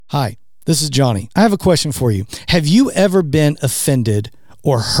Hi, this is Johnny. I have a question for you. Have you ever been offended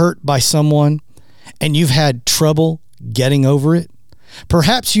or hurt by someone and you've had trouble getting over it?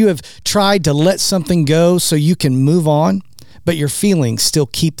 Perhaps you have tried to let something go so you can move on, but your feelings still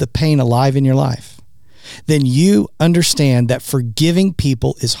keep the pain alive in your life. Then you understand that forgiving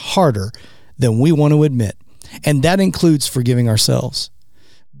people is harder than we want to admit, and that includes forgiving ourselves.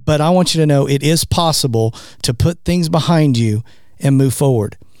 But I want you to know it is possible to put things behind you and move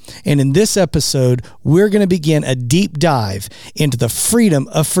forward. And in this episode, we're going to begin a deep dive into the freedom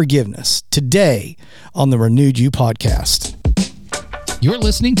of forgiveness today on the Renewed You podcast. You're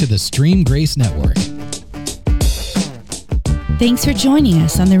listening to the Stream Grace Network. Thanks for joining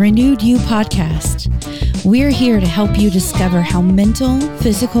us on the Renewed You podcast. We're here to help you discover how mental,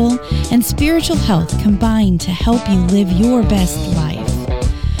 physical, and spiritual health combine to help you live your best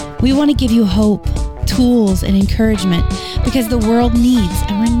life. We want to give you hope, tools, and encouragement because the world needs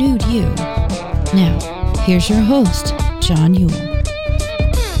a renewed you. Now, here's your host, John Ewell.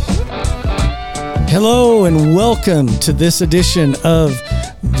 Hello and welcome to this edition of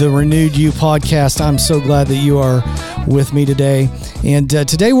the Renewed You podcast. I'm so glad that you are with me today. And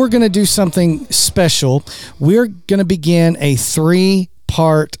today we're going to do something special. We're going to begin a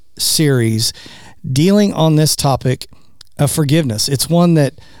 3-part series dealing on this topic of forgiveness. It's one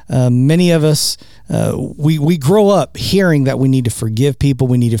that many of us, we grow up hearing that we need to forgive people.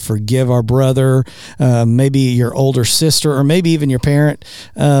 We need to forgive our brother, maybe your older sister, or maybe even your parent.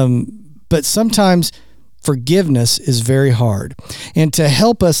 But sometimes forgiveness is very hard. And to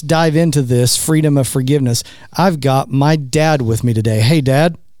help us dive into this freedom of forgiveness, I've got my dad with me today. Hey,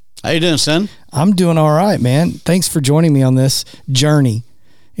 Dad. How you doing, son? I'm doing all right, man. Thanks for joining me on this journey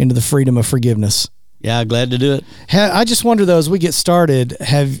into the freedom of forgiveness. Yeah, glad to do it. I just wonder, though, as we get started,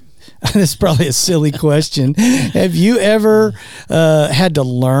 this is probably a silly question. Have you ever had to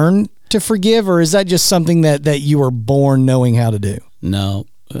learn to forgive, or is that just something that you were born knowing how to do? No,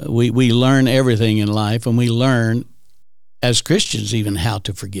 we learn everything in life, and we learn as Christians even how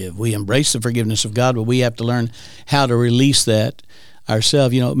to forgive. We embrace the forgiveness of God, but we have to learn how to release that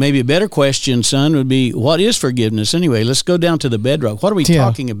ourselves. You know, maybe a better question, son, would be, what is forgiveness anyway? Let's go down to the bedrock. What are we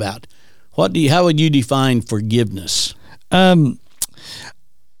talking about? How would you define forgiveness? Well,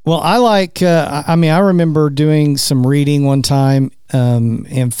 I remember doing some reading one time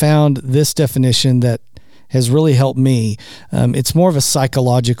and found this definition that has really helped me. It's more of a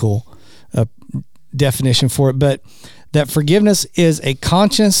psychological definition for it, but that forgiveness is a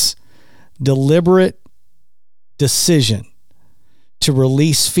conscious, deliberate decision to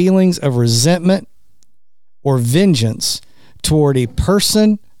release feelings of resentment or vengeance toward a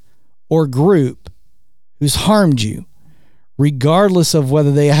person or group who's harmed you, regardless of whether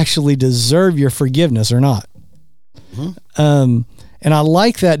they actually deserve your forgiveness or not. Mm-hmm. And I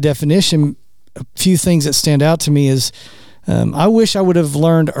like that definition. A few things that stand out to me is I wish I would have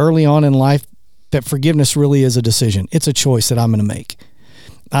learned early on in life that forgiveness really is a decision. It's a choice that I'm going to make.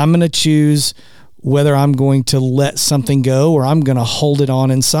 I'm going to choose whether I'm going to let something go or I'm going to hold it on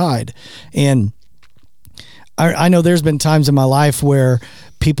inside. And I know there's been times in my life where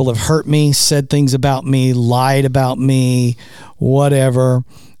people have hurt me, said things about me, lied about me, whatever.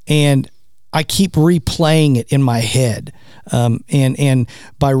 And I keep replaying it in my head. And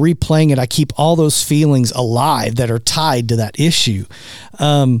by replaying it, I keep all those feelings alive that are tied to that issue.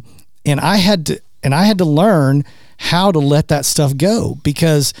 And I had to learn how to let that stuff go,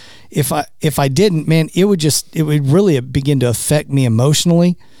 because if I didn't, man, it would really begin to affect me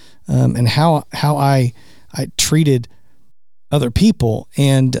emotionally, and how I treated other people.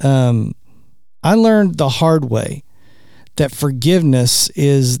 And I learned the hard way that forgiveness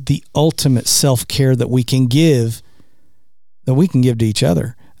is the ultimate self-care that we can give to each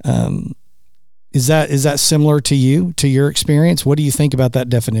other. Is that similar to you, to your experience? What do you think about that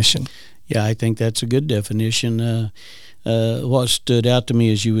definition? Yeah, I think that's a good definition. What stood out to me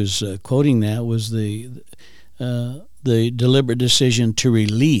as you was quoting that was the deliberate decision to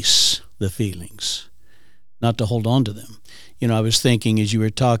release the feelings, not to hold on to them. You know, I was thinking as you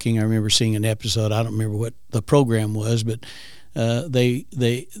were talking, I remember seeing an episode, I don't remember what the program was, but the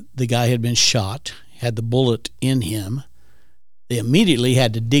guy had been shot, had the bullet in him. They immediately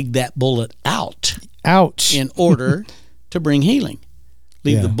had to dig that bullet out. Ouch. In order to bring healing.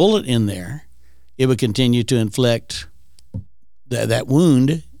 Leave the bullet in there, it would continue to inflict that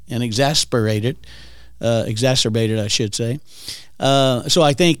wound and exacerbate it, I should say. So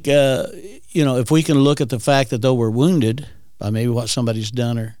I think, if we can look at the fact that though we're wounded by maybe what somebody's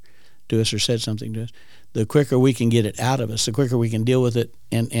done or to us or said something to us, the quicker we can get it out of us, the quicker we can deal with it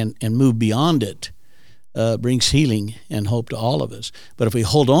and move beyond it, brings healing and hope to all of us. But if we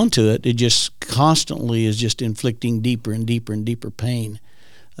hold on to it, it just constantly is just inflicting deeper and deeper and deeper pain.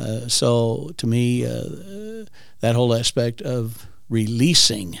 So to me, that whole aspect of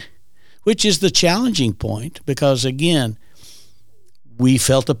releasing, which is the challenging point, because again, we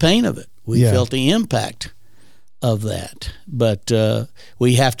felt the pain of it. We felt the impact of that, but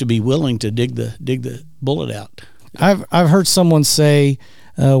we have to be willing to dig the bullet out. I've heard someone say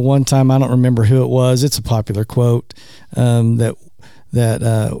one time, I don't remember who it was. It's a popular quote,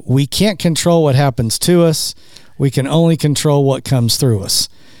 that we can't control what happens to us. We can only control what comes through us.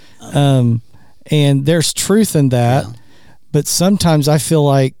 And there's truth in that. Yeah. But sometimes I feel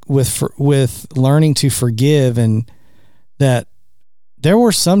like with learning to forgive, and that there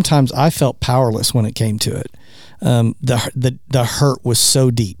were some times I felt powerless when it came to it. The hurt was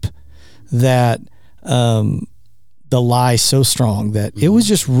so deep, that the lie so strong, that it was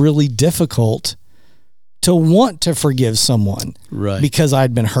just really difficult to want to forgive someone, right? Because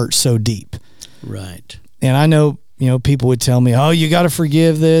I'd been hurt so deep, right? And I know, people would tell me, "Oh, you got to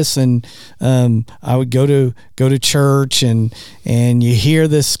forgive this," and I would go to church, and you hear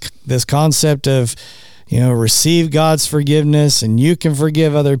this concept of, receive God's forgiveness, and you can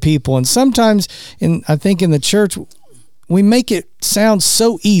forgive other people. And sometimes, I think in the church, we make it sound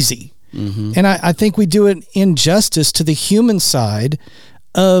so easy, and I think we do it injustice to the human side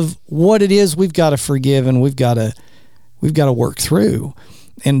of what it is we've got to forgive and we've got to work through,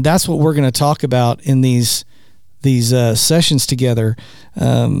 and that's what we're going to talk about in these sessions together.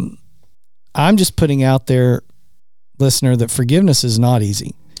 I'm just putting out there, listener, that forgiveness is not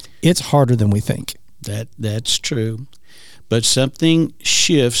easy. It's harder than we think. That's true. But something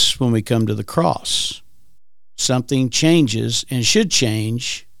shifts when we come to the cross. Something changes and should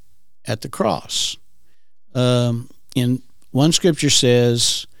change at the cross. In one scripture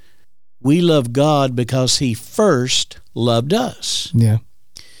says, we love God because he first loved us. Yeah.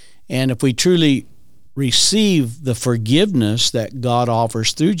 And if we truly receive the forgiveness that God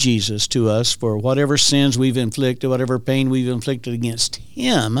offers through Jesus to us for whatever sins we've inflicted, whatever pain we've inflicted against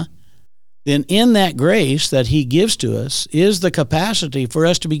him, then in that grace that he gives to us is the capacity for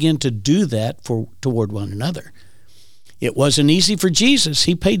us to begin to do that toward one another. It wasn't easy for Jesus.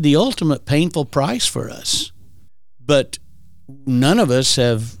 He paid the ultimate painful price for us. But none of us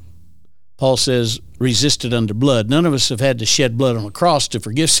have, Paul says, resisted under blood. None of us have had to shed blood on a cross to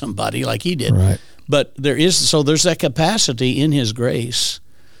forgive somebody like he did. Right. But there's that capacity in his grace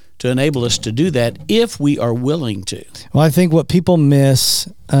to enable us to do that if we are willing to. Well, I think what people miss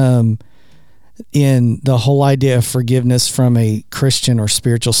in the whole idea of forgiveness from a Christian or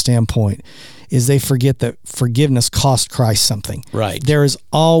spiritual standpoint is they forget that forgiveness cost Christ something. Right. There is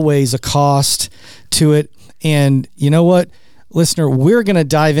always a cost to it. And you know what, listener, we're going to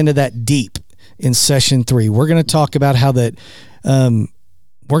dive into that deep in session 3. We're going to talk about how that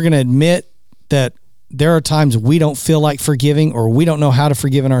we're going to admit that there are times we don't feel like forgiving, or we don't know how to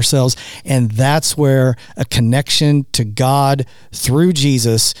forgive in ourselves. And that's where a connection to God through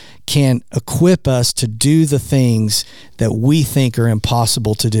Jesus can equip us to do the things that we think are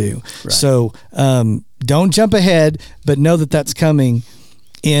impossible to do. Right. So don't jump ahead, but know that that's coming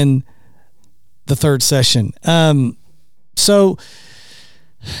in the 3rd session. So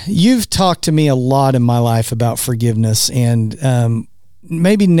you've talked to me a lot in my life about forgiveness, and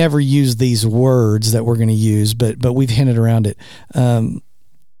maybe never use these words that we're going to use, but we've hinted around it.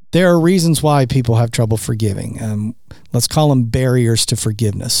 There are reasons why people have trouble forgiving. Let's call them barriers to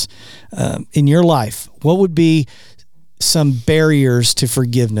forgiveness. In your life, what would be some barriers to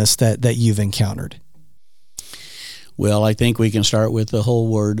forgiveness that you've encountered? Well, I think we can start with the whole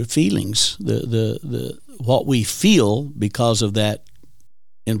word of feelings. The what we feel because of that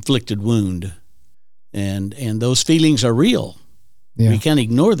inflicted wound, and those feelings are real. Yeah. We can't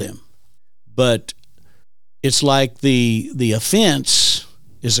ignore them. But it's like the offense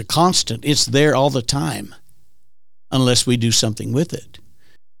is a constant. It's there all the time unless we do something with it.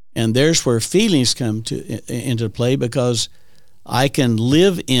 And there's where feelings come into play, because I can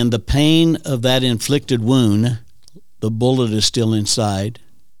live in the pain of that inflicted wound. The bullet is still inside,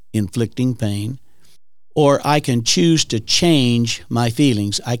 inflicting pain. Or I can choose to change my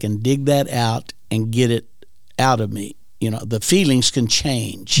feelings. I can dig that out and get it out of me. The feelings can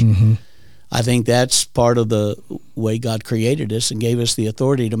change. Mm-hmm. I think that's part of the way God created us and gave us the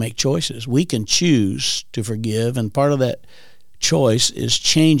authority to make choices. We can choose to forgive, and part of that choice is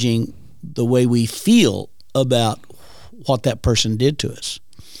changing the way we feel about what that person did to us.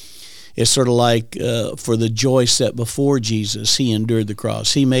 It's sort of like for the joy set before Jesus, he endured the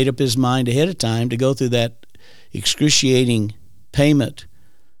cross. He made up his mind ahead of time to go through that excruciating payment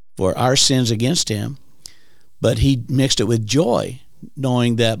for our sins against him. but he mixed it with joy,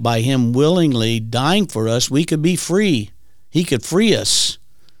 knowing that by him willingly dying for us, we could be free. He could free us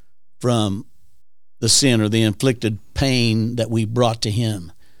from the sin or the inflicted pain that we brought to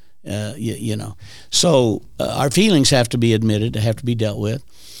him. So our feelings have to be admitted, have to be dealt with.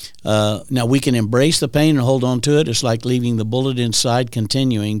 Now we can embrace the pain and hold on to it. It's like leaving the bullet inside,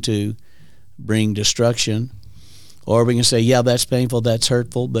 continuing to bring destruction. Or we can say, yeah, that's painful, that's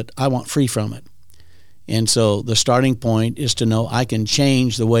hurtful, but I want free from it. And so the starting point is to know I can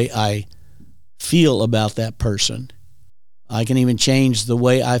change the way I feel about that person. I can even change the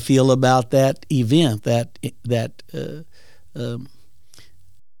way I feel about that event, that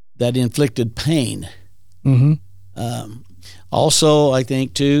inflicted pain. Mm-hmm. Also, I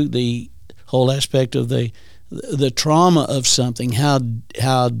think too, the whole aspect of the trauma of something, how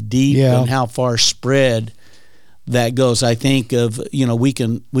deep and how far spread that goes. I think of, we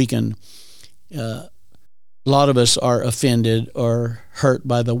can. A lot of us are offended or hurt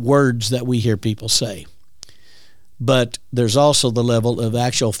by the words that we hear people say. But there's also the level of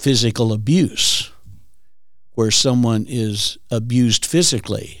actual physical abuse, where someone is abused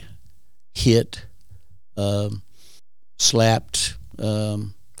physically, hit, slapped,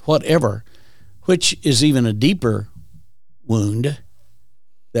 whatever, which is even a deeper wound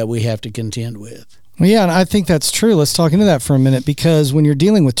that we have to contend with. Well, yeah, and I think that's true. Let's talk into that for a minute, because when you're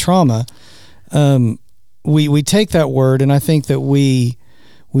dealing with trauma, we take that word, and I think that we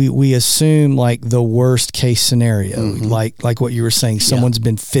assume like the worst case scenario, mm-hmm. like what you were saying, someone's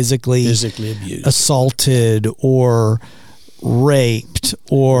been physically abused, assaulted, or raped,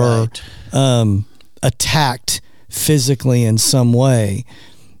 or attacked physically in some way,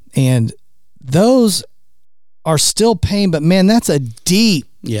 and those are still pain. But man, that's a deep,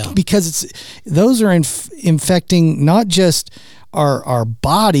 because those are infecting not just our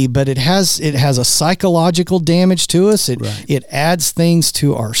body, but it has a psychological damage to us. It adds things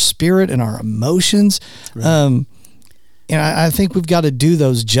to our spirit and our emotions. Right. And I think we've got to do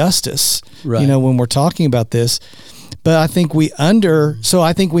those justice, when we're talking about this. But I think so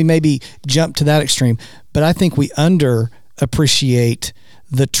I think we maybe jump to that extreme, but I think we underappreciate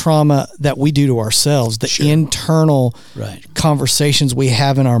the trauma that we do to ourselves, the internal conversations we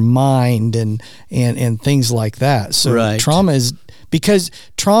have in our mind and things like that. So trauma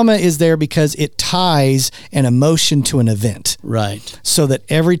is there because it ties an emotion to an event. Right. So that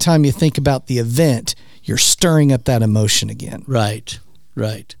every time you think about the event, you're stirring up that emotion again. Right.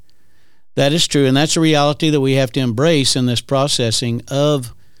 That is true. And that's a reality that we have to embrace in this processing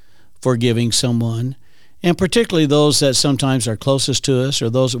of forgiving someone. And particularly those that sometimes are closest to us,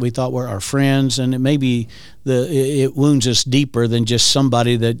 or those that we thought were our friends, and it wounds us deeper than just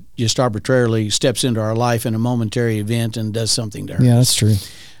somebody that just arbitrarily steps into our life in a momentary event and does something to hurt us. Yeah, that's true.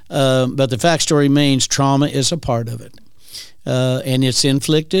 But the fact still remains, trauma is a part of it, and it's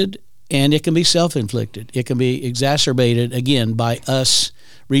inflicted, and it can be self-inflicted. It can be exacerbated again by us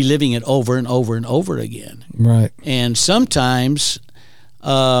reliving it over and over and over again. Right. And sometimes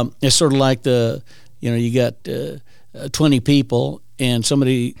it's sort of like you got 20 people, and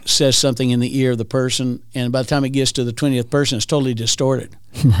somebody says something in the ear of the person, and by the time it gets to the 20th person, it's totally distorted.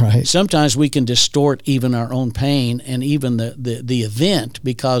 Right. Sometimes we can distort even our own pain and even the event,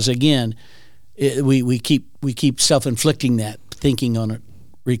 because again, we keep self-inflicting that, thinking on it,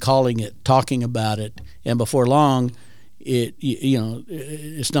 recalling it, talking about it, and before long,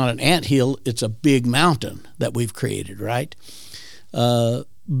 it's not an anthill; it's a big mountain that we've created, right?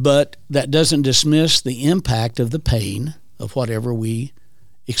 But that doesn't dismiss the impact of the pain of whatever we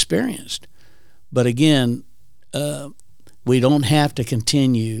experienced. But again, we don't have to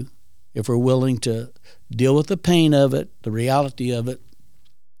continue if we're willing to deal with the pain of it, the reality of it,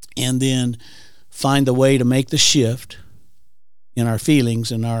 and then find the way to make the shift in our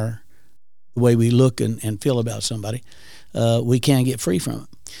feelings and the way we look and feel about somebody. We can get free from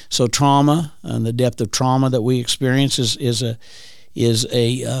it. So trauma and the depth of trauma that we experience is a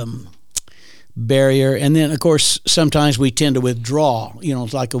barrier. And then, of course, sometimes we tend to withdraw.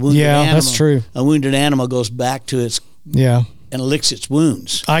 It's like a wounded animal. Yeah, that's true. A wounded animal goes back to its and licks its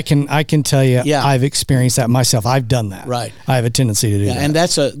wounds. I can tell you, I've experienced that myself. I've done that. Right. I have a tendency to do that. And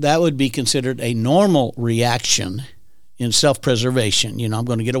that would be considered a normal reaction in self-preservation. I'm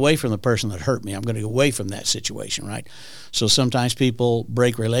going to get away from the person that hurt me. I'm going to get away from that situation, right? So sometimes people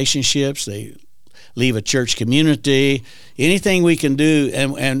break relationships. They leave a church community, anything we can do,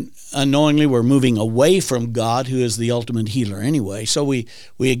 and unknowingly we're moving away from God, who is the ultimate healer anyway. So we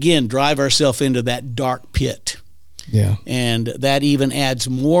again drive ourselves into that dark pit. Yeah. And that even adds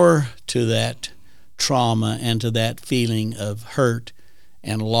more to that trauma and to that feeling of hurt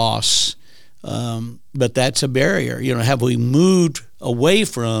and loss But that's a barrier. Have we moved away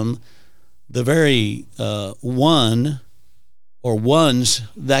from the very one or ones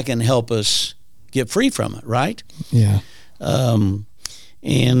that can help us get free from it, right? Yeah. And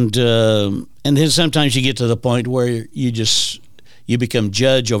then sometimes you get to the point where you become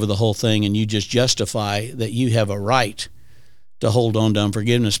judge over the whole thing, and you just justify that you have a right to hold on to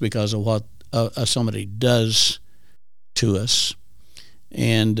unforgiveness because of what somebody does to us.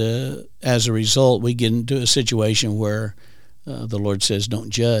 And as a result, we get into a situation where the Lord says, "Don't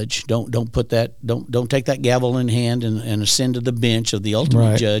judge. Don't put that. Don't take that gavel in hand and ascend to the bench of the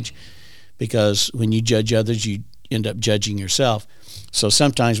ultimate judge, because when you judge others, you end up judging yourself." So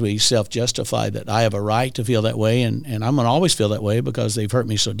sometimes we self-justify that I have a right to feel that way, and I'm going to always feel that way because they've hurt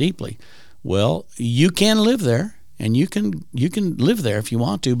me so deeply. Well, you can live there, and you can live there if you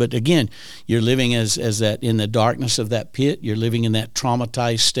want to, but again, you're living as that in the darkness of that pit. You're living in that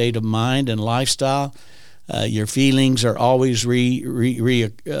traumatized state of mind and lifestyle. Your feelings are always re-inflicting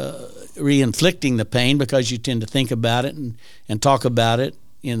the pain because you tend to think about it and talk about it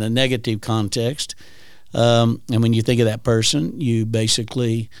in a negative context. And when you think of that person, you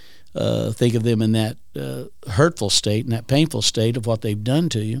basically think of them in that hurtful state and that painful state of what they've done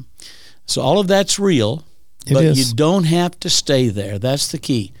to you. So all of that's real, but you don't have to stay there. That's the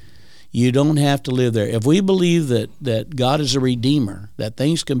key. You don't have to live there. If we believe that God is a redeemer, that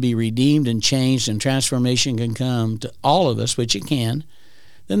things can be redeemed and changed and transformation can come to all of us, which it can,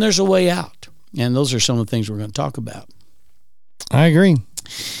 then there's a way out. And those are some of the things we're going to talk about. I agree.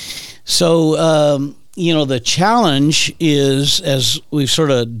 So, the challenge is, as we've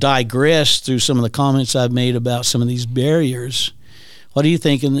sort of digressed through some of the comments I've made about some of these barriers, what do you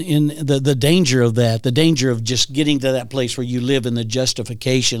think in the danger of that, the danger of just getting to that place where you live in the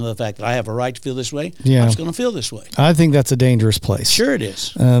justification of the fact that I have a right to feel this way? Yeah. I'm just going to feel this way. I think that's a dangerous place. Sure it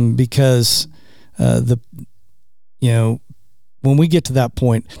is. Because when we get to that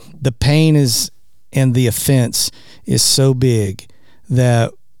point, the pain and the offense is so big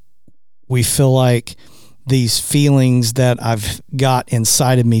that we feel like these feelings that I've got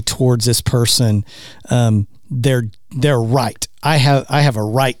inside of me towards this person, they're right. I have a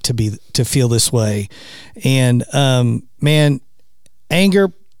right to feel this way. And anger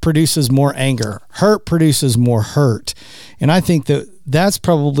produces more anger. Hurt produces more hurt. And I think that's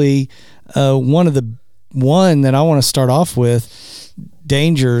probably one that I want to start off with,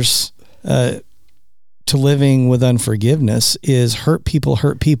 dangers to living with unforgiveness is hurt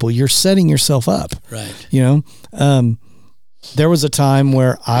people. You're setting yourself up. Right. There was a time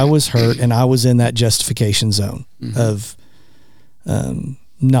where I was hurt and I was in that justification zone of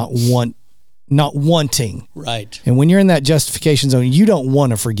not wanting. Right. And when you're in that justification zone, you don't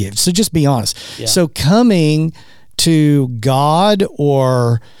want to forgive. So just be honest. Yeah. So coming to God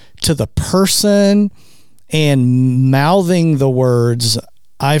or to the person and mouthing the words,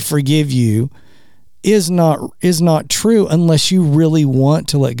 "I forgive you," is not true unless you really want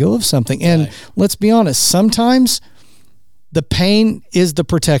to let go of something. And let's be honest, sometimes the pain is the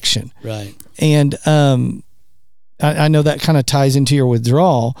protection. Right. And I know that kind of ties into your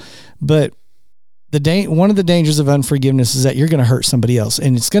withdrawal, but one of the dangers of unforgiveness is that you're going to hurt somebody else,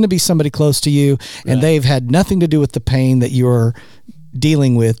 and it's going to be somebody close to you, and they've had nothing to do with the pain that you're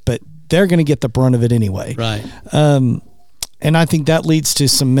dealing with, but they're going to get the brunt of it anyway. Right. And I think that leads to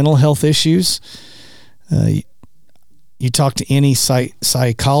some mental health issues. You talk to any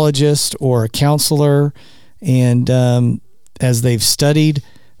psychologist or a counselor, and as they've studied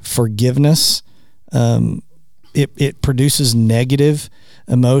forgiveness, it produces negative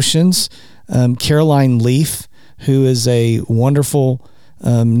emotions. Caroline Leaf, who is a wonderful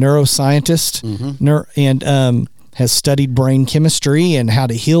neuroscientist and has studied brain chemistry and how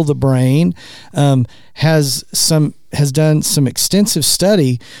to heal the brain, has done some extensive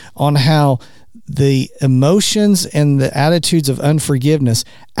study on how the emotions and the attitudes of unforgiveness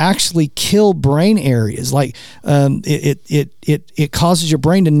actually kill brain areas. Like it causes your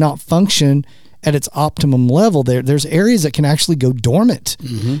brain to not function at its optimum level. There's areas that can actually go dormant,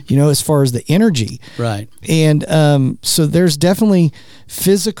 as far as the energy. Right. And so there's definitely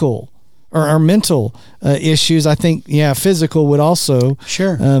physical or mental issues. I think, physical would also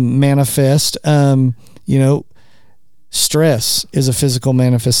manifest. Stress is a physical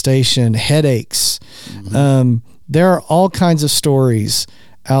manifestation, headaches. There are all kinds of stories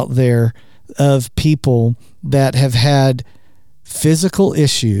out there of people that have had physical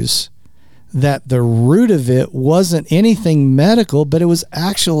issues that the root of it wasn't anything medical, but it was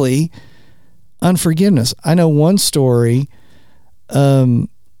actually unforgiveness. I know one story of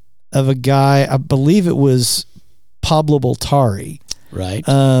a guy, I believe it was Pablo Baltari. Right.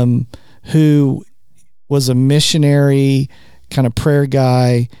 who was a missionary kind of prayer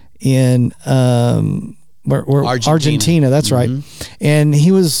guy in Argentina. That's right. And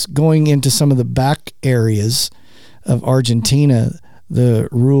he was going into some of the back areas of Argentina, the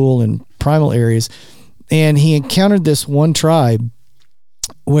rural and primal areas. And he encountered this one tribe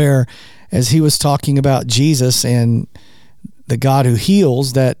where, as he was talking about Jesus and the God who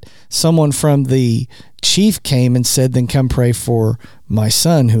heals, that someone from the chief came and said, then come pray for my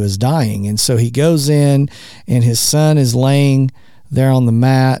son who is dying. And so he goes in, and his son is laying there on the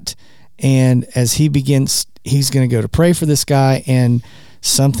mat. And as he begins, he's going to go to pray for this guy, and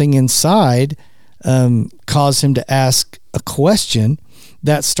something inside caused him to ask a question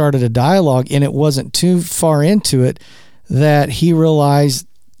that started a dialogue. And it wasn't too far into it that he realized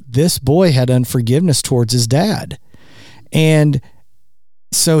this boy had unforgiveness towards his dad. And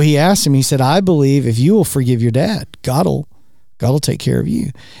so he asked him, he said, I believe if you will forgive your dad, God will take care of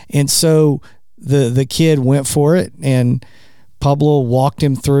you. And so the kid went for it, and Pablo walked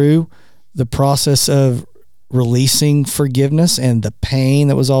him through the process of releasing forgiveness and the pain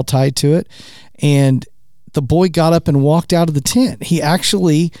that was all tied to it. And the boy got up and walked out of the tent. He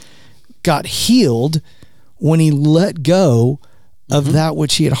actually got healed when he let go of that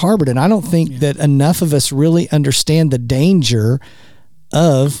which he had harbored. And I don't think that enough of us really understand the danger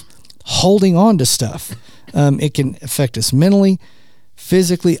of holding on to stuff. It can affect us mentally,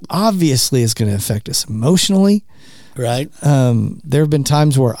 physically. Obviously, it's going to affect us emotionally. Right. There have been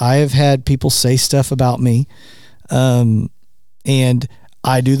times where I have had people say stuff about me, and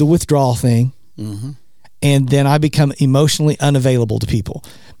I do the withdrawal thing, and then I become emotionally unavailable to people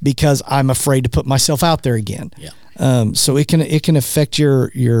because I'm afraid to put myself out there again. Yeah. So it can affect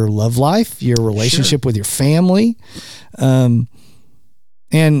your love life, your relationship with your family,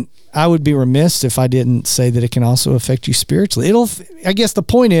 and I would be remiss if I didn't say that it can also affect you spiritually. I guess the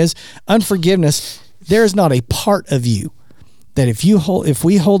point is, unforgiveness. There is not a part of you that if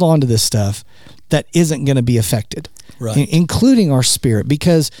we hold on to this stuff, that isn't going to be affected, right? Including our spirit,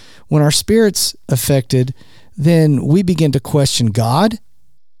 because when our spirit's affected, then we begin to question God.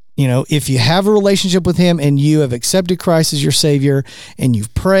 You know, if you have a relationship with him and you have accepted Christ as your Savior and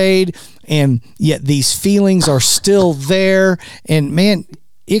you've prayed, and yet these feelings are still there, and man,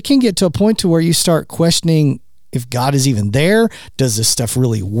 it can get to a point to where you start questioning if God is even there. Does this stuff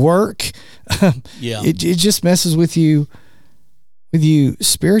really work? It just messes with you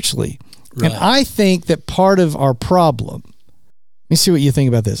spiritually. Right. And I think that part of our problem, let me see what you think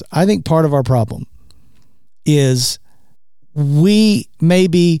about this. I think part of our problem is we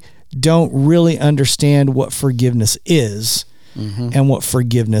maybe don't really understand what forgiveness is and what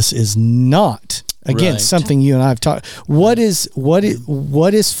forgiveness is not. Again, something you and I have talked. What is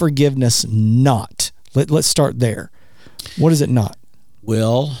forgiveness not? Let's start there. What is it not?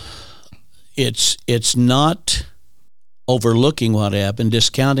 Well, it's not overlooking what happened,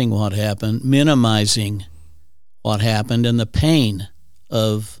 discounting what happened, minimizing what happened and the pain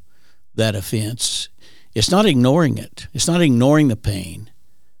of that offense. It's not ignoring it. It's not ignoring the pain.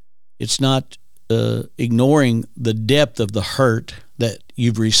 It's not ignoring the depth of the hurt that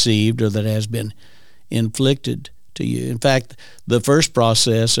you've received or that has been inflicted to you. In fact, the first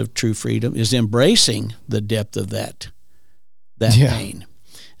process of true freedom is embracing the depth of that pain,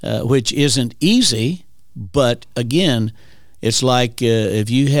 which isn't easy. But again, it's like if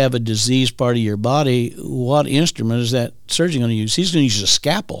you have a diseased part of your body, what instrument is that surgeon going to use? He's going to use a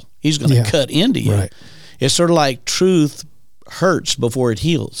scalpel. He's going to cut into you. Right. It's sort of like truth hurts before it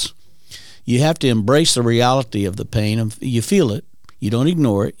heals. You have to embrace the reality of the pain. You feel it. You don't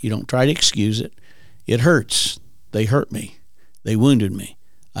ignore it. You don't try to excuse it. It hurts. They hurt me. They wounded me.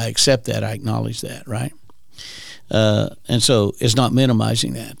 I accept that. I acknowledge that, right? And so it's not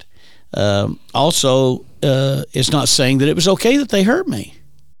minimizing that. Also, it's not saying that it was okay that they hurt me.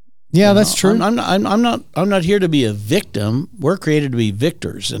 Yeah, that's true. I'm not here to be a victim. We're created to be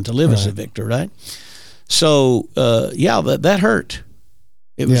victors and to live as a victor, right? So, that hurt.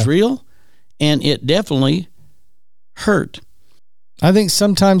 It was real, and it definitely hurt. I think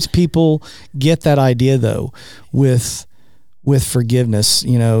sometimes people get that idea though with forgiveness,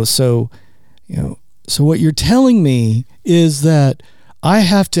 so what you're telling me is that I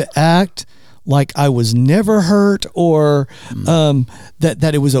have to act like I was never hurt, or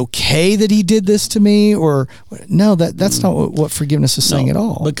that it was okay that he did this to me, or no, that's not what forgiveness is saying at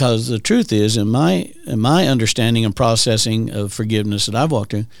all. Because the truth is, in my understanding and processing of forgiveness that I've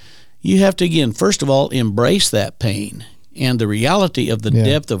walked through, you have to, again, first of all, embrace that pain and the reality of the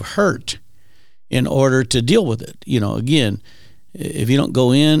depth of hurt in order to deal with it. Again, if you don't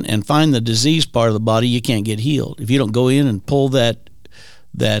go in and find the disease part of the body, you can't get healed. If you don't go in and pull that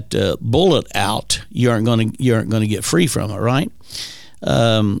bullet out, you aren't going to get free from it, right?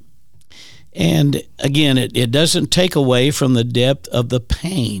 And again, it doesn't take away from the depth of the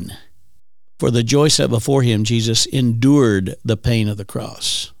pain. For the joy set before him, Jesus endured the pain of the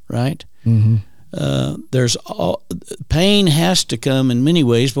cross, right? Mm-hmm. Pain has to come in many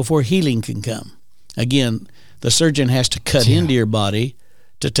ways before healing can come. Again, the surgeon has to cut into your body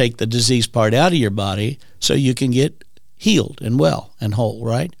to take the disease part out of your body so you can get healed and well and whole,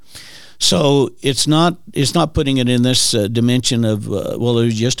 right? So it's not putting it in this dimension of it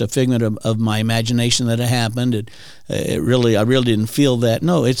was just a figment of my imagination that it happened. I really didn't feel that.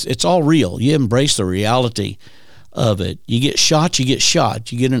 No, it's all real. You embrace the reality of it. You get shot. You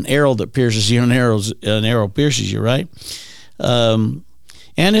get an arrow that pierces you, an arrow pierces you, right? And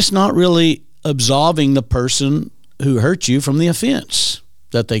it's not really absolving the person who hurt you from the offense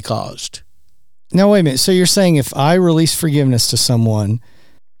that they caused. Now, wait a minute. So you're saying if I release forgiveness to someone,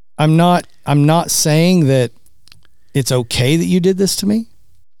 I'm not saying that it's okay that you did this to me?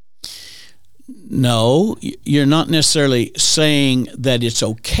 No, you're not necessarily saying that it's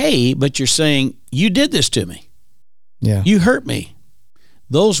okay, but you're saying you did this to me. Yeah. You hurt me.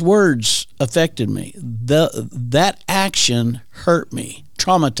 Those words affected me. That action hurt me,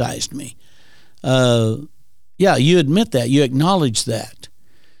 traumatized me. You admit that. You acknowledge that.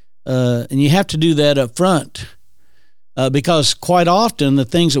 And you have to do that up front. Because quite often the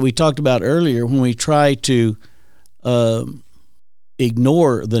things that we talked about earlier, when we try to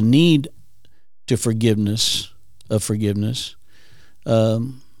ignore the need to forgiveness,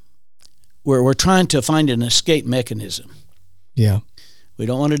 we're trying to find an escape mechanism. Yeah. We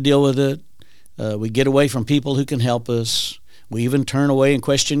don't want to deal with it. We get away from people who can help us. We even turn away and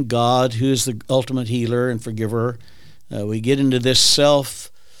question God, who is the ultimate healer and forgiver. We get into this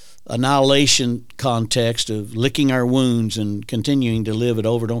self-annihilation context of licking our wounds and continuing to live it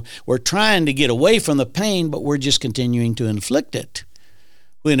over and over. We're trying to get away from the pain, but we're just continuing to inflict it.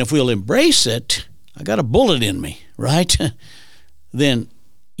 When if we'll embrace it, I got a bullet in me, right? Then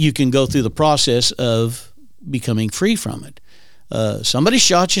you can go through the process of becoming free from it. Somebody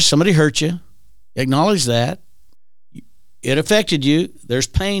shot you, somebody hurt you. Acknowledge that. It affected you. There's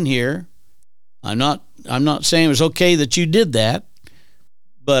pain here. I'm not saying it was okay that you did that,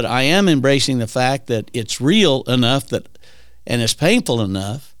 but I am embracing the fact that it's real enough that, and it's painful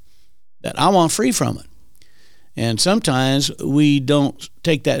enough that I want free from it. And sometimes we don't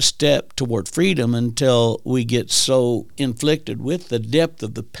take that step toward freedom until we get so inflicted with the depth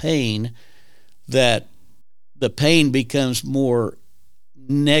of the pain that the pain becomes more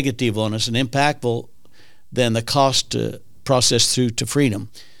negative on us and impactful than the cost to process through to freedom.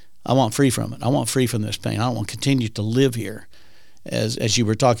 I want free from it. I want free from this pain. I don't want to continue to live here, as you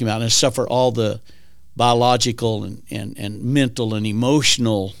were talking about, and suffer all the biological and mental and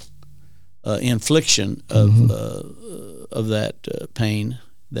emotional infliction of that pain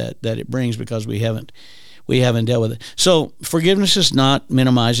that it brings because we haven't dealt with it. So forgiveness is not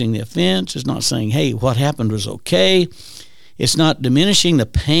minimizing the offense. It's not saying, hey, what happened was okay. It's not diminishing the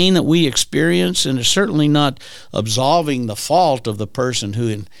pain that we experience, and it's certainly not absolving the fault of the person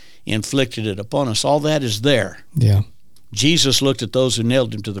who inflicted it upon us. All that is there. Yeah. Jesus looked at those who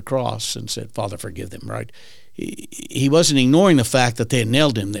nailed him to the cross and said, Father, forgive them, right? He wasn't ignoring the fact that they had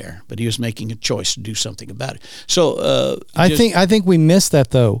nailed him there, but he was making a choice to do something about it. So I think we miss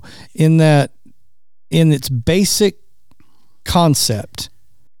that, though, in its basic concept.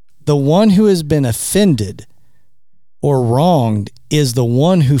 The one who has been offended or wronged is the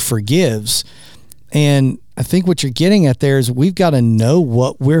one who forgives. And I think what you're getting at there is we've got to know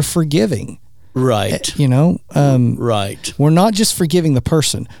what we're forgiving. Right. Right. We're not just forgiving the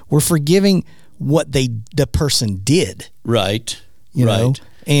person. We're forgiving what the person did. Right. You know?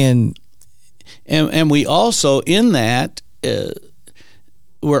 And we also, in that,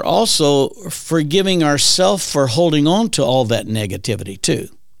 we're also forgiving ourselves for holding on to all that negativity too.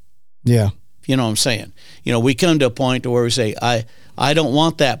 Yeah. You know what I'm saying? We come to a point where we say, I don't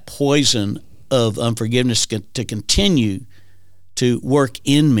want that poison of unforgiveness to continue to work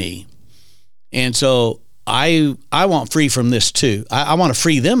in me. And so I want free from this too. I want to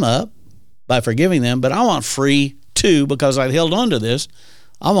free them up by forgiving them, but I want free too because I held on to this.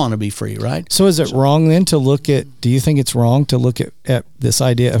 I want to be free, right? So is it wrong then to look at, do you think it's wrong to look at this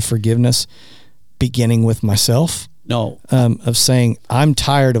idea of forgiveness beginning with myself? No. Of saying, I'm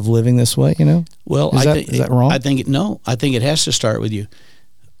tired of living this way, Well, is that wrong? I think it has to start with you.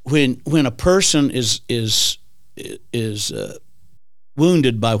 When a person is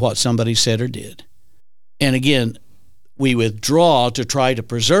wounded by what somebody said or did, and again, we withdraw to try to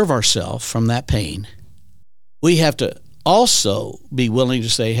preserve ourselves from that pain, we have to also be willing to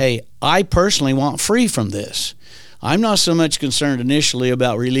say, hey, I personally want free from this. I'm not so much concerned initially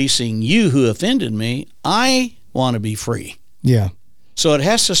about releasing you who offended me. I want to be free. Yeah. So it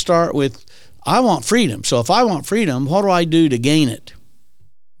has to start with, I want freedom. So if I want freedom, what do I do to gain it?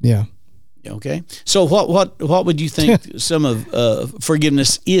 Yeah. Okay. So what would you think some of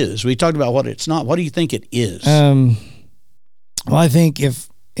forgiveness is? We talked about what it's not. What do you think it is? Well, I think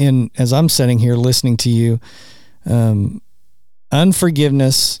as I'm sitting here listening to you,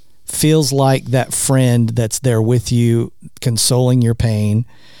 unforgiveness feels like that friend that's there with you, consoling your pain,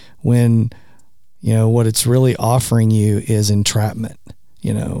 when, what it's really offering you is entrapment,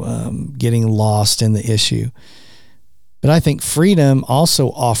 getting lost in the issue. But I think freedom also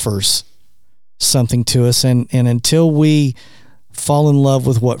offers something to us. And until we fall in love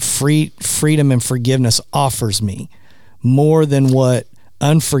with what freedom and forgiveness offers me more than what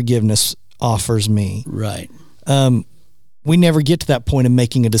unforgiveness offers me. Right. We never get to that point of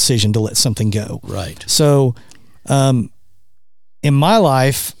making a decision to let something go. Right. So, in my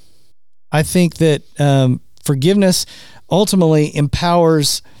life, I think that, forgiveness ultimately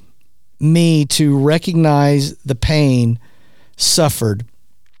empowers me to recognize the pain suffered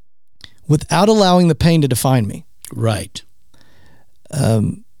without allowing the pain to define me. Right.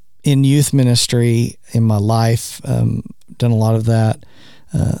 In youth ministry, in my life, done a lot of that.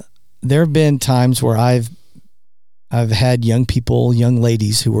 There have been times where I've had young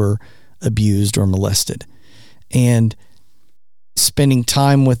ladies who were abused or molested, and spending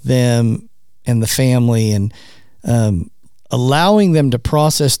time with them and the family and allowing them to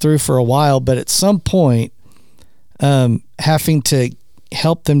process through for a while, but at some point having to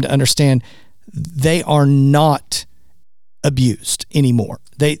help them to understand they are not abused anymore.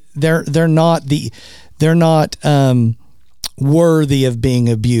 They're not worthy of being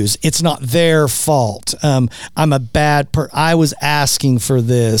abused. It's not their fault. I'm a bad I was asking for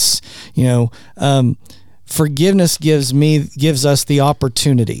this. Forgiveness gives us the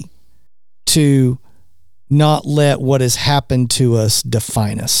opportunity to not let what has happened to us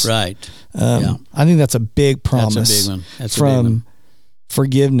define us. Right. I think that's a big promise. That's a big one. That's from a big one.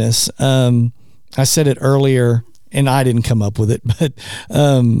 Forgiveness. I said it earlier, and I didn't come up with it, but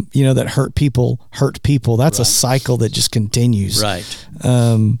that hurt people. That's a cycle that just continues. Right.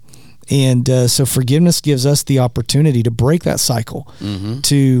 So forgiveness gives us the opportunity to break that cycle,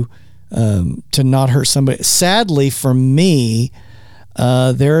 to not hurt somebody. Sadly, for me,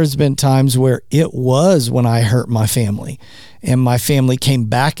 there has been times where it was when I hurt my family, and my family came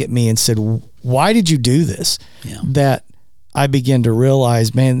back at me and said, "Why did you do this?" Yeah. That I began to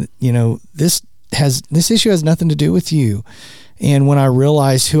realize, man, this issue has nothing to do with you. And when I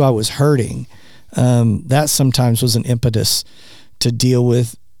realized who I was hurting, that sometimes was an impetus to deal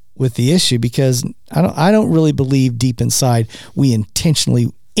with the issue, because I don't really believe deep inside we intentionally,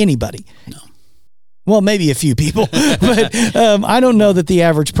 anybody. No. Well, maybe a few people, but I don't know that the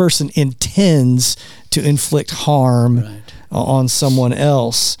average person intends to inflict harm on someone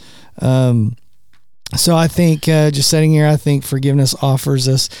else. So I think just sitting here, I think forgiveness offers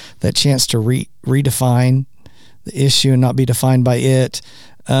us that chance to redefine the issue and not be defined by it.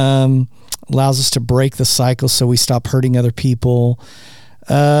 Allows us to break the cycle so we stop hurting other people.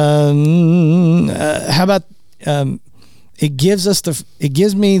 How about it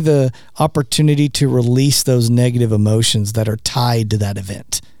gives me the opportunity to release those negative emotions that are tied to that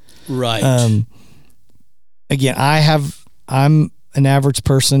event. Right. Again, I'm an average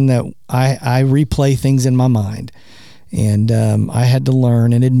person that I replay things in my mind, and I had to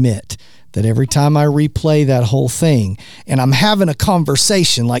learn and admit that every time I replay that whole thing and I'm having a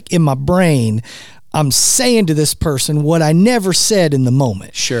conversation, like in my brain, I'm saying to this person what I never said in the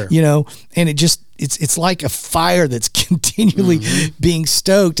moment. Sure. And it's like a fire that's continually being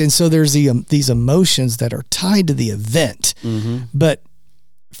stoked. And so there's these emotions that are tied to the event, but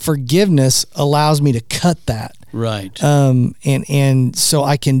forgiveness allows me to cut that. Right. And so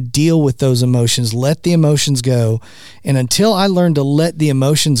I can deal with those emotions, let the emotions go. And until I learn to let the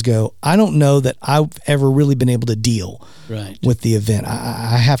emotions go, I don't know that I've ever really been able to deal with the event.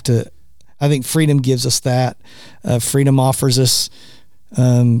 I think freedom gives us that. Freedom offers us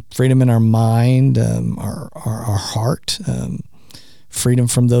freedom in our mind, our heart, freedom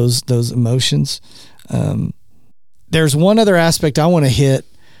from those emotions. There's one other aspect I want to hit.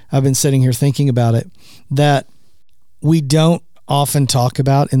 I've been sitting here thinking about it, that we don't often talk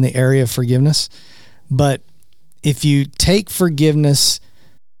about in the area of forgiveness. But if you take forgiveness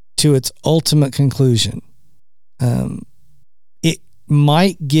to its ultimate conclusion, it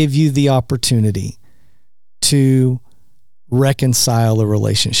might give you the opportunity to reconcile a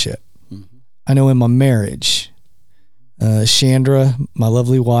relationship. I know in my marriage, Chandra, my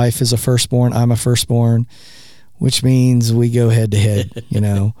lovely wife, is a firstborn. I'm a firstborn, which means we go head to head, you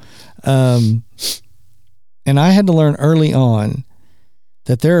know. And I had to learn early on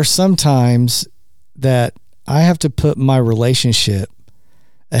that there are some times that I have to put my relationship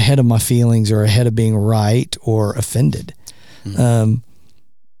ahead of my feelings or ahead of being right or offended. And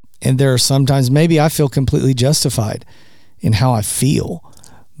there are sometimes maybe I feel completely justified in how I feel,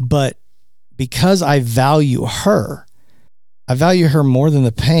 but because I value her more than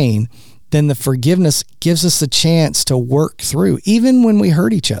the pain, then the forgiveness gives us the chance to work through, even when we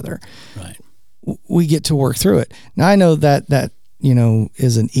hurt each other. Right. We get to work through it. Now I know that, you know,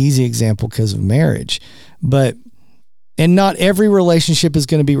 is an easy example because of marriage, and not every relationship is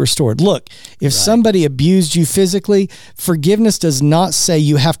going to be restored. Look, if somebody abused you physically, forgiveness does not say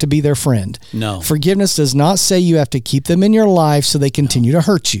you have to be their friend. No. Forgiveness does not say you have to keep them in your life so they continue to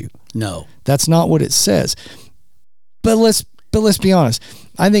hurt you. No. That's not what it says. But let's be honest.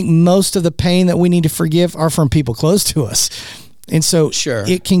 I think most of the pain that we need to forgive are from people close to us. And so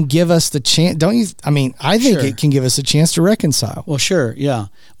it can give us the chance, don't you? I mean, I think it can give us a chance to reconcile. Well, sure, yeah.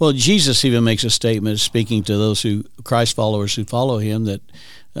 Well, Jesus even makes a statement speaking to those Christ followers who follow him, that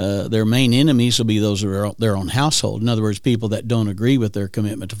their main enemies will be those of their own household. In other words, people that don't agree with their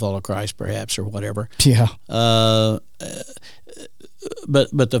commitment to follow Christ, perhaps, or whatever. Yeah. But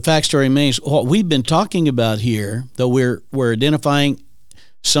the fact still remains, what we've been talking about here, though we're identifying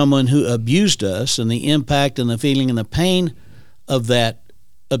someone who abused us and the impact and the feeling and the pain of that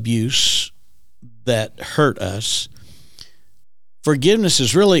abuse that hurt us. Forgiveness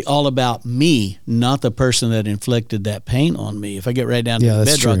is really all about me, not the person that inflicted that pain on me, if I get right down to the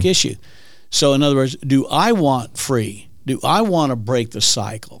bedrock issue. So in other words, do I want free? Do I want to break the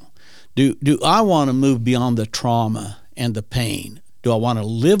cycle? Do I want to move beyond the trauma and the pain? Do I want to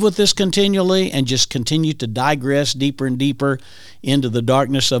live with this continually and just continue to digress deeper and deeper into the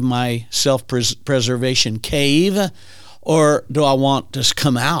darkness of my self-preservation cave? Or do I want to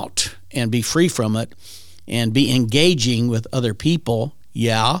come out and be free from it and be engaging with other people?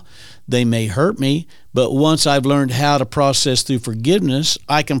 Yeah, they may hurt me, but once I've learned how to process through forgiveness,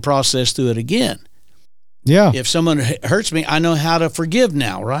 I can process through it again. Yeah. If someone hurts me, I know how to forgive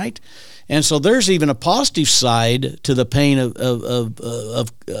now, right? And so there's even a positive side to the pain of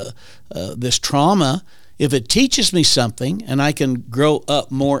this trauma. If it teaches me something and I can grow up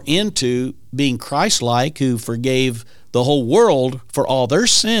more into being Christ-like, who forgave the whole world for all their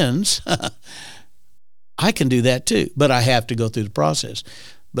sins, I can do that too, but I have to go through the process.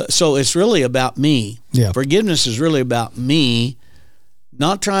 But so it's really about me. Yeah. Forgiveness is really about me,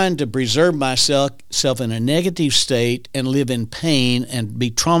 not trying to preserve myself in a negative state and live in pain and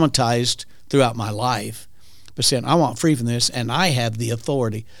be traumatized throughout my life, but saying, I want free from this, and I have the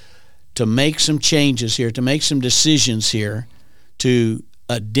authority to make some changes here, to make some decisions here, to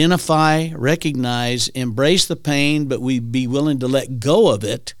identify, recognize, embrace the pain, but we be willing to let go of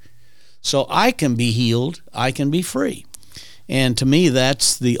it so I can be healed, I can be free. And to me,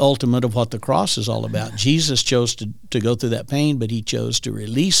 that's the ultimate of what the cross is all about. Jesus chose to go through that pain, but he chose to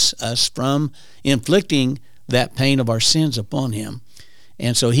release us from inflicting that pain of our sins upon him.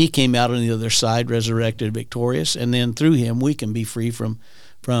 And so he came out on the other side, resurrected, victorious, and then through him we can be free from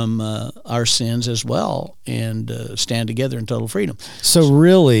our sins as well and stand together in total freedom. So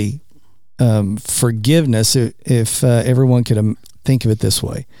really, forgiveness, if everyone could think of it this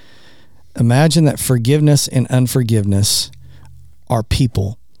way, imagine that forgiveness and unforgiveness are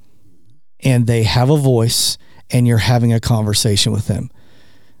people, and they have a voice, and you're having a conversation with them.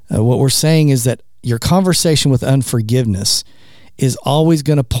 What we're saying is that your conversation with unforgiveness is always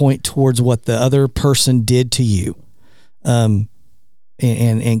going to point towards what the other person did to you, and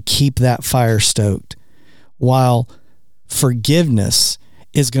keep that fire stoked, while forgiveness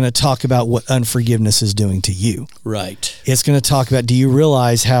is going to talk about what unforgiveness is doing to you. Right. It's going to talk about, do you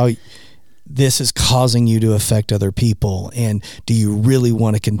realize how this is causing you to affect other people, and do you really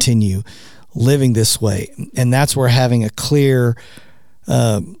want to continue living this way? And that's where having a clear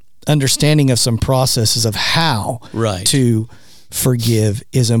understanding of some processes of how to forgive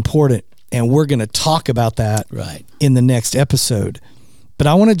is important. And we're going to talk about that in the next episode. But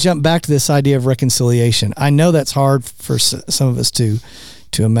I want to jump back to this idea of reconciliation. I know that's hard for some of us to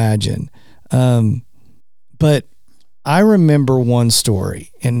imagine. But I remember one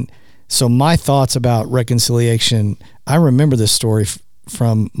story, and so my thoughts about reconciliation, I remember this story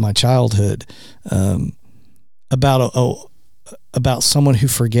from my childhood, about someone who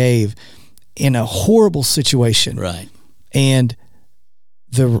forgave in a horrible situation. Right. And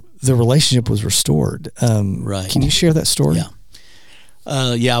the relationship was restored. Can you share that story? Yeah.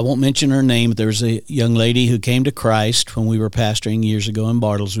 I won't mention her name, but there was a young lady who came to Christ when we were pastoring years ago in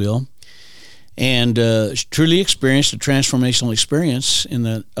Bartlesville, and she truly experienced a transformational experience in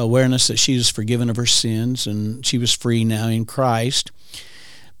the awareness that she was forgiven of her sins and she was free now in Christ.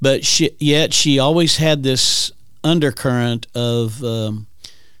 But yet she always had this undercurrent of, how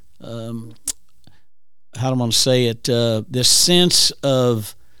do I want to say it, this sense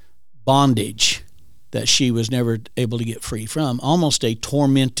of bondage that she was never able to get free from, almost a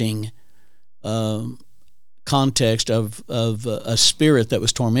tormenting context of a spirit that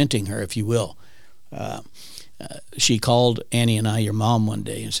was tormenting her, if you will. She called Annie and I, your mom, one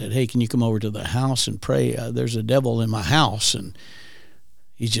day and said, "Hey, can you come over to the house and pray? There's a devil in my house, and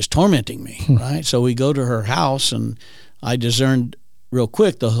he's just tormenting me," right? So we go to her house, and I discerned real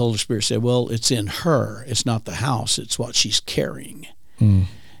quick, the Holy Spirit said, well, it's in her. It's not the house. It's what she's carrying.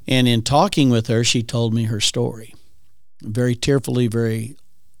 And in talking with her, she told me her story. Very tearfully, very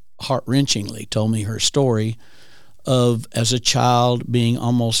heart-wrenchingly told me her story of, as a child, being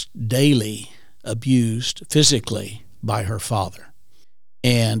almost daily abused physically by her father.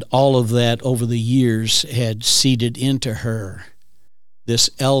 And all of that over the years had seeded into her this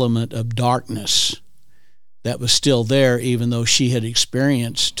element of darkness that was still there, even though she had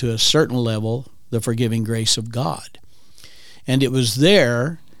experienced to a certain level the forgiving grace of God. And it was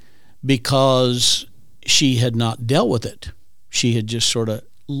there because she had not dealt with it. She had just sort of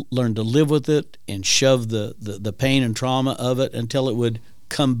learned to live with it and shove the pain and trauma of it until it would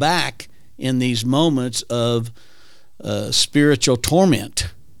come back in these moments of spiritual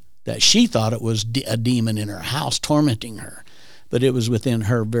torment, that she thought it was a demon in her house tormenting her, but it was within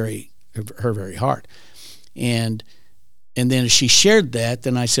her very heart. And then as she shared that,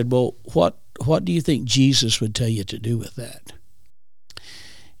 then I said, well, what do you think Jesus would tell you to do with that?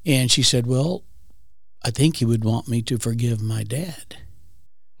 And she said, well, I think he would want me to forgive my dad.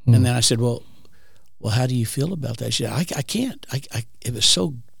 And then I said, well, how do you feel about that? She said, I can't. It was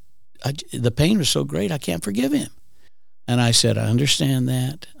so, the pain was so great, I can't forgive him. And I said, I understand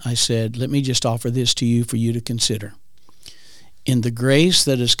that. I said, let me just offer this to you for you to consider. In the grace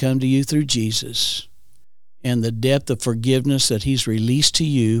that has come to you through Jesus and the depth of forgiveness that he's released to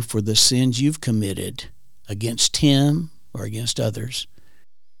you for the sins you've committed against him or against others,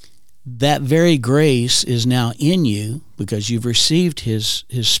 that very grace is now in you because you've received his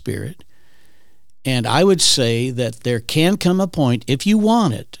Spirit. And I would say that there can come a point, if you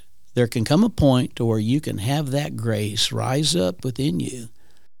want it, there can come a point to where you can have that grace rise up within you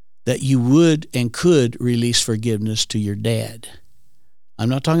that you would and could release forgiveness to your dad. I'm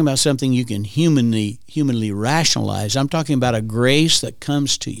not talking about something you can humanly rationalize. I'm talking about a grace that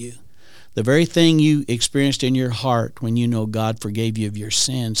comes to you. The very thing you experienced in your heart when you know God forgave you of your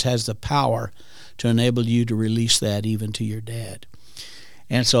sins has the power to enable you to release that even to your dad.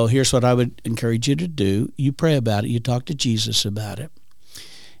 And so here's what I would encourage you to do. You pray about it. You talk to Jesus about it.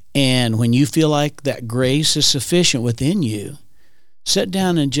 And when you feel like that grace is sufficient within you, sit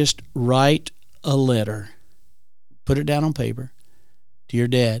down and just write a letter. Put it down on paper to your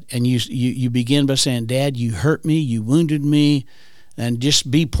dad. And you begin by saying, Dad, you hurt me, you wounded me, and just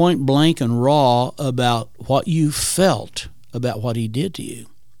be point blank and raw about what you felt about what he did to you.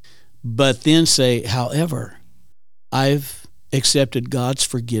 But then say, however, I've accepted God's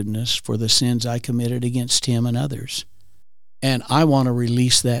forgiveness for the sins I committed against him and others. And I want to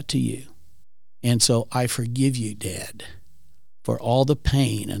release that to you. And so I forgive you, Dad, for all the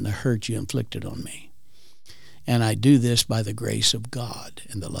pain and the hurt you inflicted on me. And I do this by the grace of God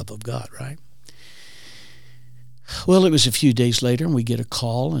and the love of God, right? Well, it was a few days later, and we get a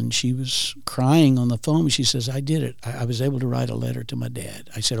call, and she was crying on the phone. She says, I did it. I was able to write a letter to my dad.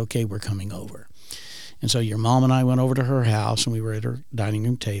 I said, okay, we're coming over. And so your mom and I went over to her house, and we were at her dining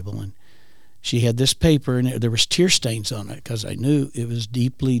room table, and she had this paper, and there was tear stains on it because I knew it was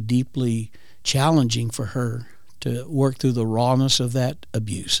deeply, deeply challenging for her to work through the rawness of that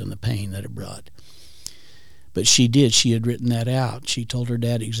abuse and the pain that it brought. But she did. She had written that out. She told her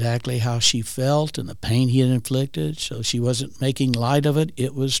dad exactly how she felt and the pain he had inflicted, so she wasn't making light of it.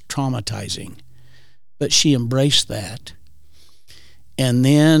 It was traumatizing. But she embraced that. And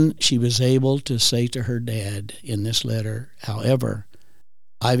then she was able to say to her dad in this letter, however,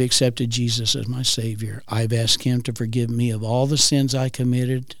 I've accepted Jesus as my Savior. I've asked him to forgive me of all the sins I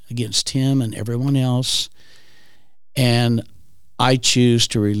committed against him and everyone else. And I choose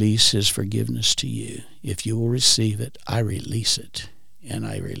to release his forgiveness to you. If you will receive it, I release it. And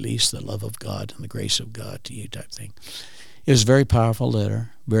I release the love of God and the grace of God to you, type thing. It was a very powerful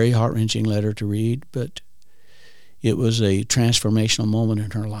letter, very heart-wrenching letter to read, but it was a transformational moment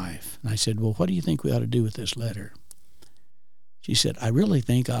in her life. And I said, well, what do you think we ought to do with this letter? She said, I really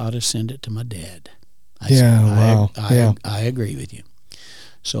think I ought to send it to my dad. I agree with you.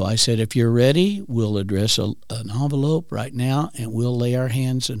 So I said, if you're ready, we'll address an envelope right now, and we'll lay our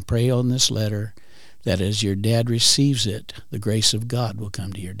hands and pray on this letter that as your dad receives it, the grace of God will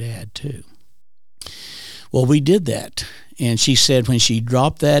come to your dad too. Well, we did that. And she said when she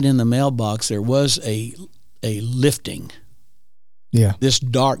dropped that in the mailbox, there was a lifting. Yeah. This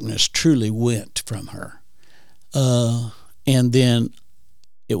darkness truly went from her. And then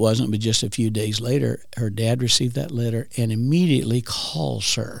it wasn't but just a few days later, her dad received that letter and immediately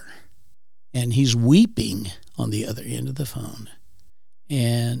calls her. And he's weeping on the other end of the phone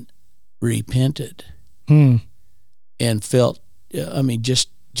and repented and felt,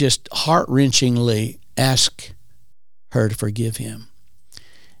 just heart-wrenchingly asked her to forgive him,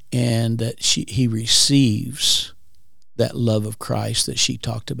 and that he receives that love of Christ that she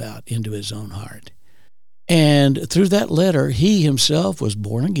talked about into his own heart. And through that letter, he himself was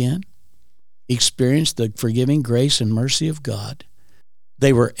born again, experienced the forgiving grace and mercy of God.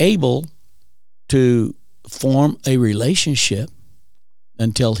 They were able to form a relationship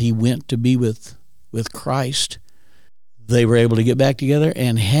until he went to be with Christ. They were able to get back together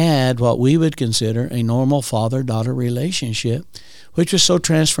and had what we would consider a normal father-daughter relationship, which was so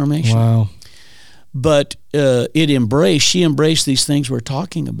transformational. Wow. But she embraced these things we're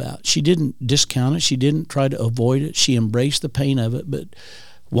talking about. She didn't discount it. She didn't try to avoid it. She embraced the pain of it, but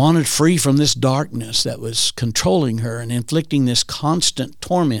wanted free from this darkness that was controlling her and inflicting this constant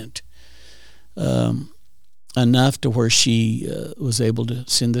torment, enough to where she was able to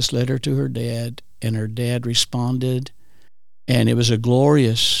send this letter to her dad, and her dad responded. And it was a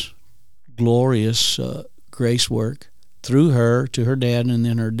glorious, glorious grace work through her to her dad, and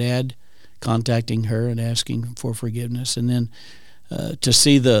then her dad contacting her and asking for forgiveness. And then to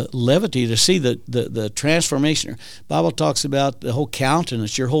see the levity, to see the transformation. The Bible talks about the whole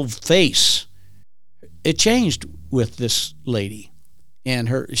countenance, your whole face. It changed with this lady. And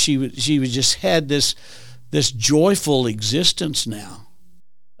she just had this joyful existence now.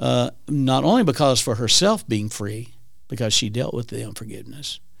 Not only because for herself being free, because she dealt with the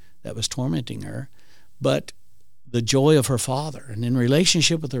unforgiveness that was tormenting her, but the joy of her father and in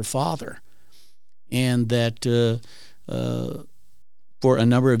relationship with her father. And that for a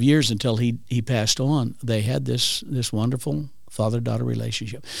number of years until he passed on, they had this wonderful father-daughter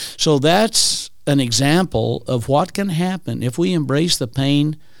relationship. So that's an example of what can happen if we embrace the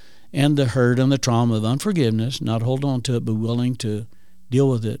pain and the hurt and the trauma of unforgiveness, not hold on to it, but willing to deal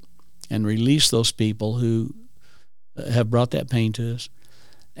with it and release those people who have brought that pain to us.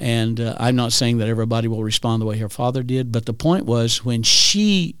 And I'm not saying that everybody will respond the way her father did, but the point was when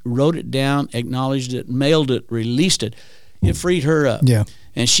she wrote it down, acknowledged it, mailed it, released it, it freed her up. Yeah.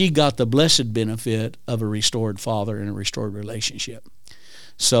 And she got the blessed benefit of a restored father and a restored relationship.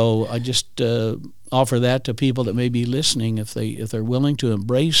 So I just offer that to people that may be listening. If they're willing to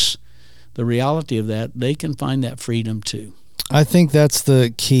embrace the reality of that, they can find that freedom too. I think that's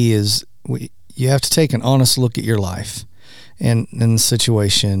the key is you have to take an honest look at your life and the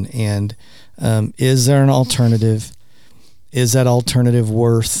situation. And is there an alternative? Is that alternative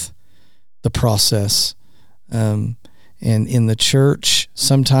worth the process? And in the church,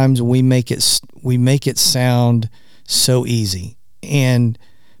 sometimes we make it sound so easy,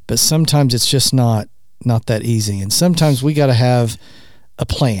 but sometimes it's just not that easy. And sometimes we got to have a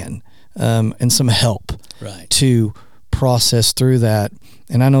plan and some help to process through that.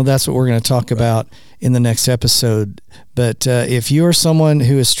 And I know that's what we're going to talk about in the next episode. But if you are someone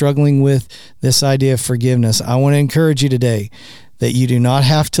who is struggling with this idea of forgiveness, I want to encourage you today that you do not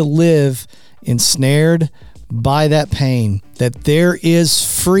have to live ensnared by that pain, that there is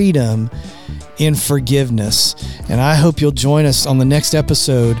freedom in forgiveness. And I hope you'll join us on the next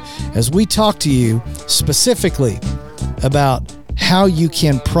episode as we talk to you specifically about how you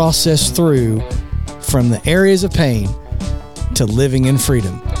can process through from the areas of pain to living in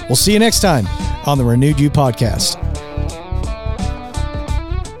freedom. We'll see you next time on the Renewed You Podcast.